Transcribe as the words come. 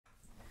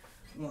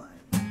1,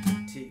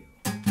 2,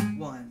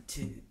 1,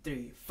 2,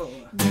 3, 4.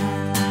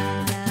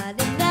 Na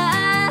na na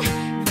na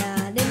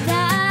na na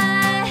na.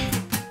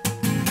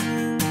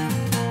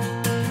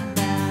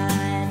 Na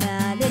na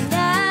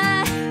na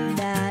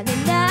na na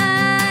na.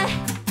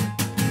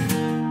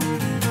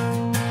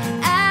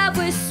 I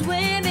was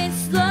swimming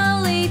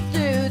slowly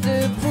through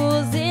the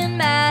pools in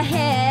my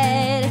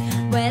head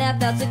when I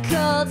felt a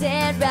cold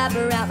hand wrap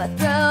around my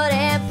throat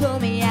and pull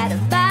me out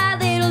of my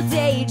little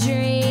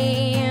daydream.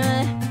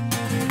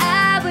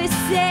 I was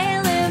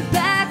sailing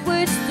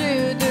backwards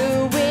through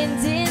the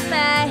wind in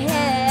my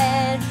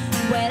head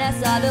when I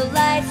saw the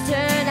lights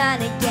turn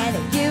on again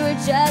and you were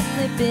just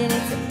slipping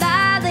into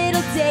my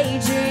little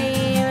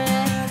daydream.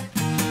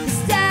 The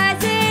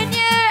stars in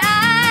your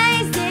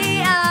eyes,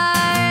 they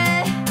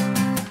are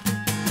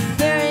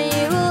burning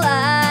you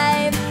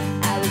alive.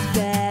 I was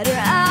better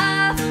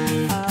off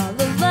all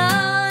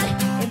alone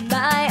in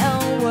my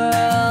own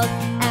world.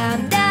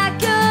 I'm not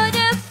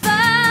gonna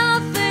fall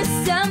for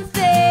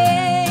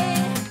something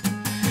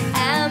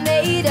I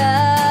made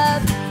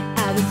up.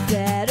 I was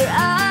better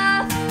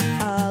off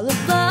all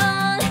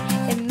alone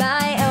in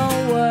my own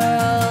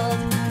world.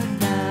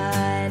 Na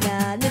na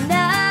na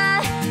na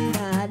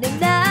na na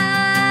na.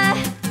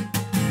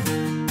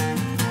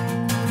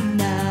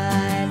 Na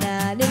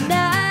na na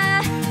na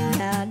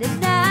na na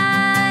na.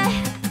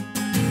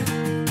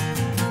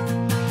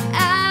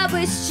 I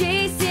was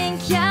chasing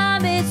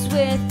comets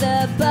with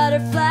a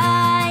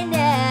butterfly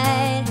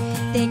net,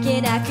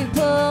 thinking I could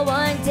pull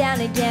one down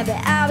again, but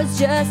I was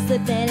just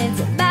slipping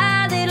into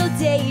my little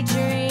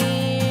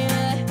daydream.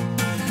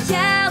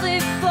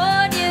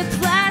 California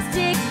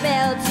plastic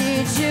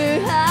melted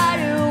your heart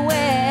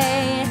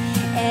away,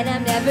 and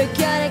I'm never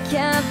gonna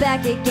come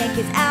back again,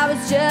 'cause I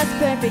was just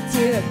perfect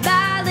here in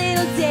my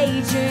little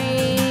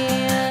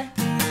daydream.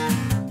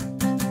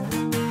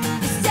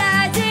 The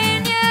stars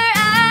in your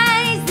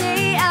eyes,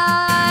 they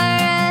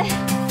are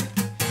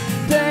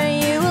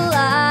burning you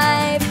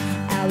alive.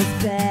 I was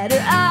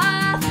better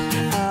off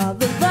all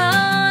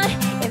alone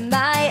in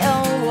my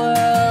own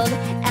world.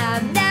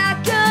 I'm not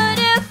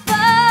gonna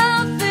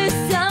fall for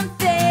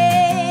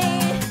something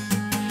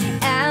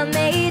I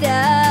made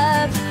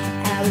up.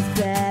 I was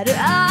better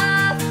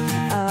off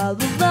all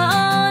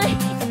alone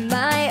in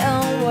my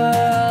own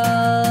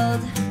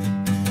world.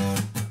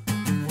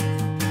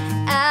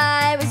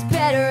 I was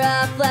better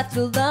off left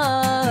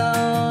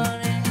alone.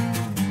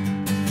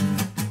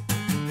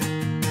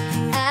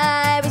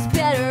 I was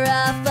better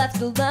off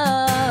left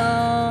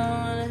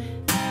alone.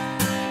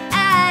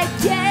 I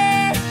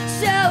get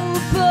so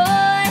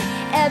bored,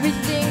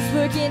 everything's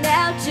working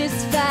out just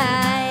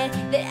fine,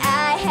 that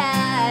I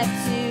have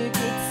to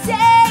get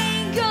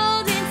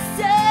tangled in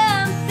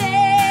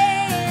something.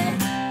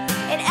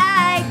 And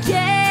I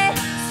get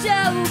so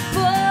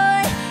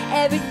bored,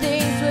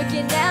 everything's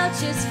working out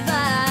just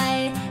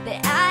fine, that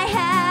I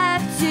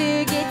have to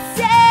get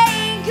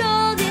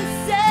tangled in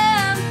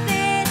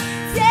something,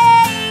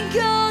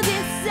 tangled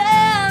in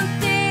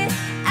something.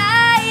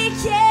 I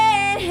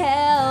can't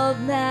help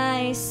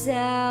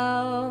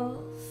myself.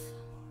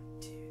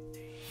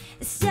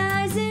 The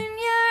stars in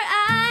your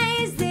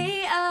eyes,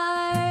 they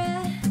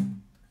are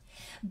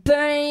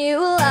burning you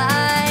alive.